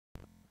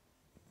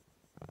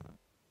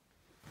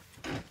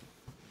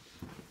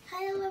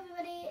Hello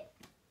everybody.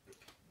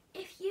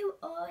 If you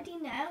already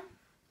know,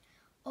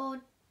 or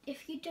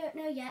if you don't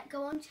know yet,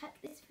 go and check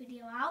this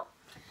video out.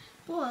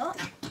 But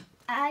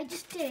I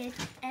just did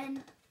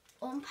an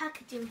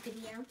unpackaging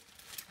video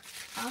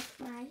of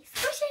my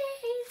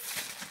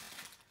squishies.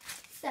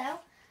 So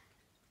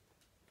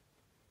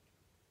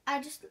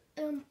I just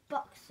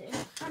unpackaged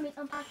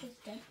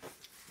them.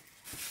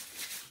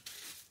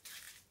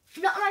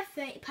 Not my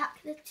 30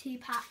 pack, the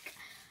 2-pack.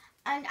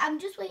 And I'm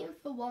just waiting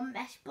for one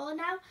mesh ball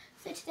now.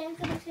 So today I'm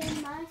going to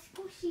do my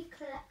squishy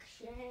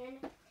collection.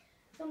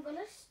 So I'm going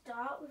to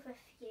start with a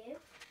few.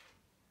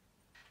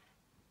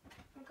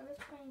 I'm going to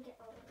try and get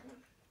all of them.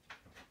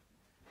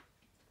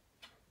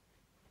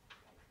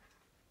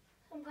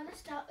 So I'm going to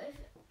start with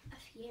a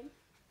few.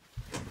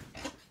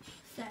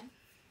 So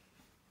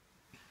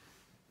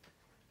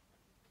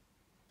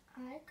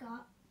I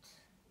got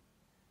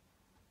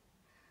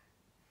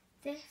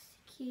this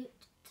cute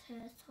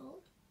turtle.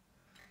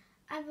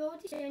 I've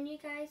already shown you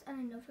guys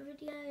on another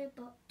video,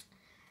 but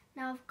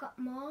now I've got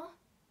more,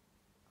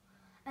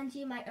 and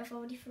you might have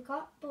already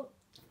forgot, but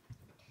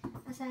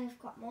as I've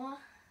got more,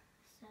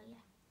 so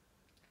yeah.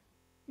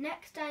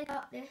 Next I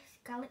got this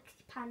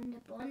Galaxy Panda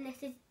bun.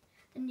 This is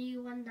the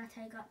new one that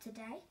I got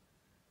today.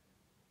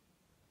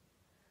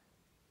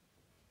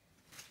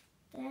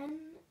 Then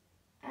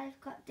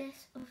I've got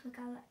this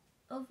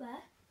other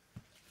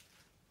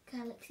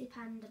Galaxy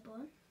Panda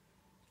bun.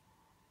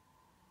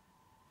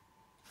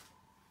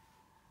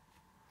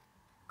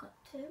 Got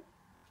 2.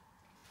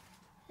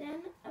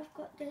 Then I've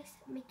got this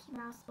Mickey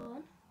Mouse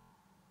bun.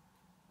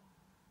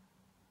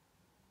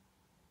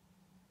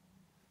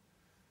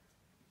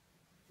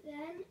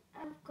 Then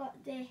I've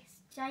got this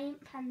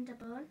giant panda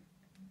bun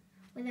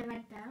with a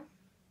red bow.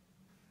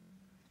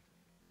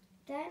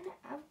 Then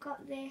I've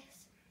got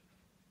this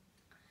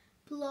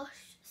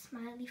blush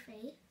smiley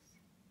face.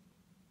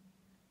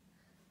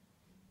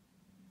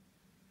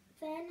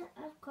 Then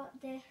I've got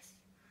this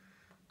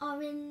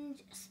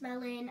orange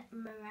smelling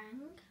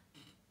meringue,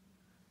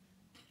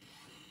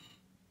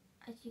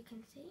 as you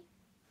can see,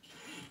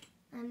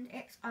 and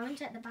it's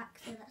orange at the back,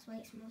 so that's why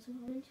it smells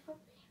of orange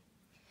probably.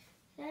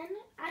 Then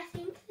I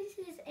think this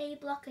is a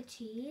block of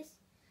cheese.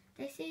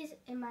 This is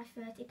in my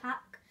 30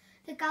 pack.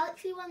 The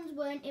Galaxy ones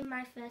weren't in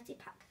my 30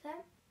 pack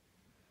though.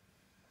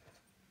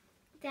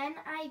 Then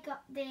I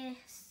got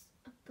this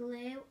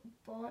blue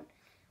bun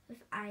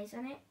with eyes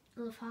on it,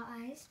 love heart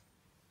eyes.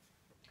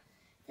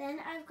 Then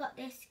I've got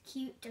this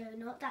cute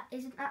donut that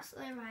isn't that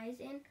slow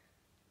rising.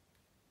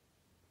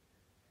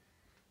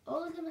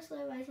 All of them are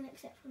slow rising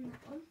except from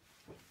that one.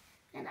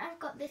 Then I've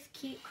got this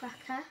cute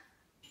cracker,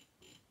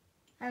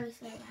 very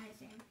slow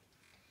rising.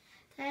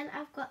 Then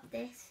I've got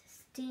this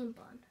steam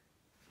bun.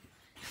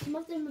 Some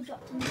of them were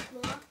dropped on the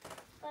floor,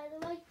 by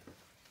the way.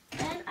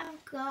 Then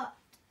I've got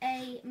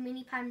a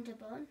mini panda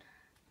bun,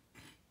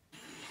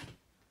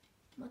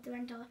 mother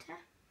and daughter.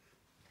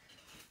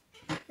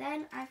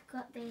 Then I've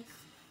got this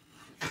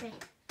fish.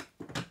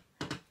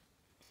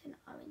 It's an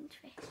orange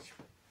fish.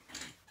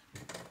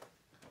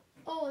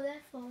 Oh,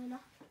 they're falling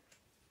off.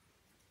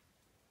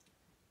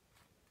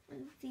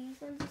 And these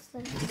ones are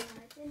slowly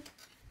rising.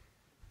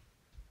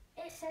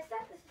 It says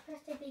that this is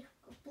supposed to be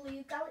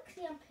blue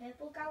galaxy and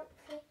purple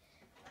galaxy,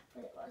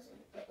 but it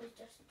wasn't. It was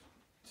just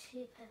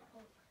 2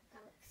 purple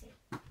galaxy.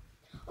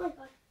 Oh my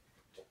god.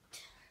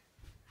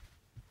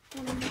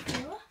 One on the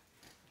floor.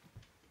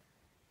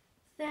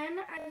 Then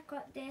I've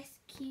got this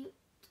cute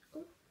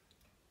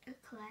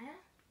eclair.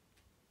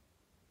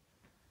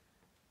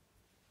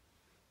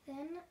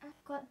 Then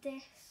I've got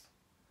this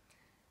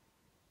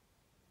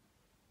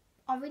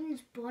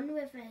orange bun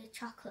with a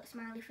chocolate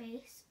smiley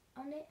face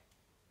on it.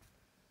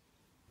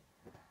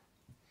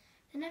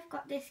 Then I've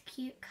got this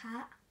cute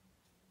cat.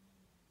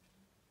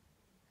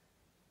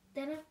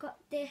 Then I've got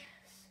this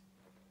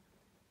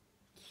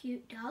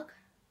cute dog.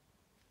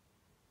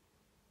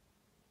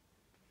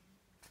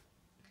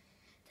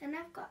 Then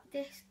I've got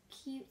this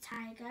cute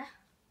tiger.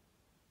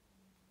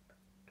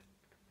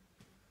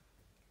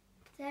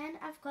 Then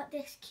I've got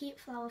this cute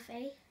flower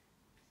face.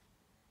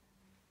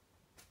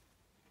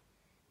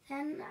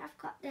 Then I've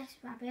got this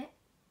rabbit,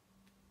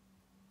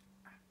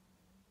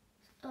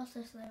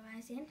 also slow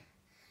rising.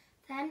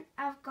 Then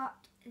I've got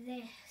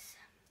this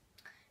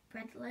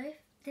bread loaf,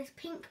 this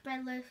pink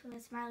bread loaf with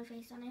a smiley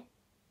face on it.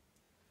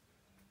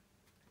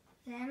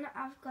 Then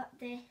I've got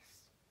this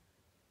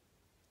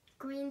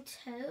green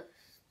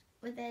toast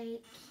with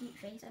a cute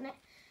face on it.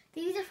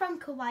 These are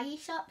from Kawaii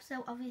Shop,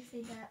 so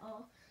obviously they're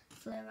all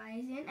slow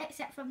rising,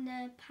 except from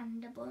the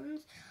panda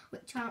buns,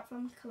 which aren't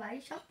from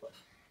Kawaii Shop, but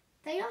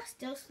they are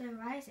still slow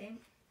rising,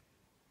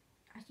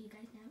 as you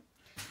guys know.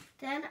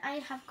 Then I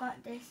have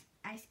got this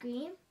ice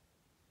cream.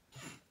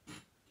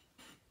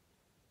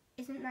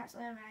 Isn't that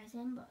slow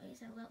rising, but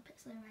it's a little bit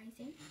slow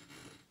rising.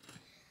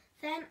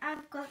 Then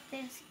I've got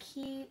this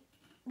cute,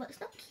 well it's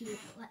not cute,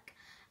 but like,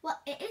 well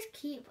it is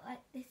cute, but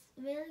like this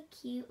really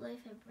cute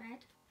loaf of bread.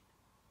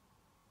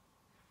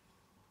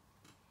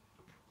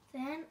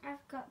 Then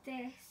I've got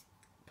this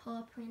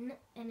paw print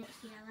and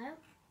it's yellow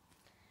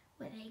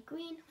with a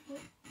green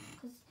foot,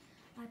 because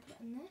I put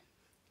it in there.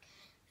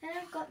 Then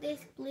I've got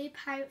this blue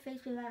parrot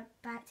face with a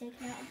bite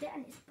taken out of it,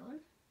 and it's bun.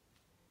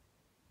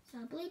 So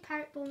a blue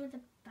parrot bun with a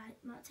bite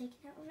mark taken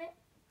out of it.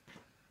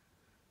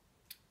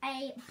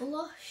 A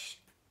blush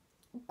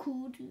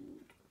cool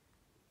dude.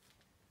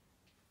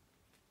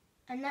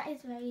 And that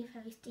is very,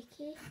 very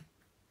sticky.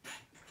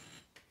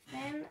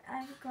 Then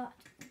I've got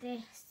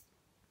this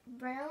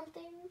brown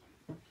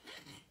thing.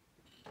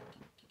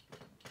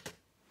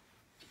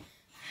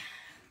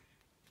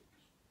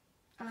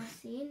 I'll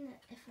see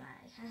if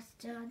I have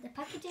still add the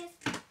packages.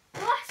 The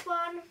last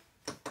one.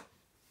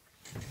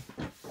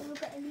 Have we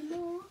got any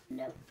more?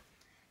 Nope.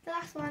 The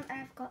last one,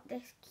 I've got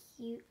this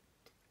cute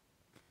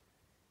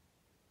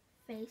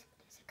face,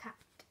 but it's a cat.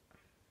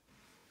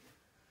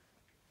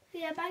 So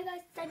yeah, bye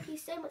guys. Thank you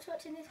so much for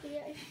watching this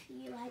video. If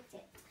you liked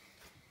it,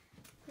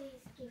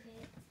 please give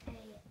it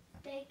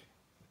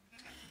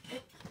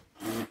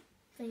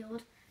a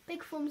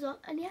big thumbs up.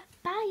 And yeah,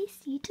 bye.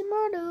 See you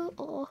tomorrow.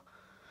 Or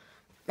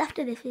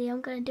after this video,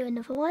 I'm going to do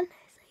another one.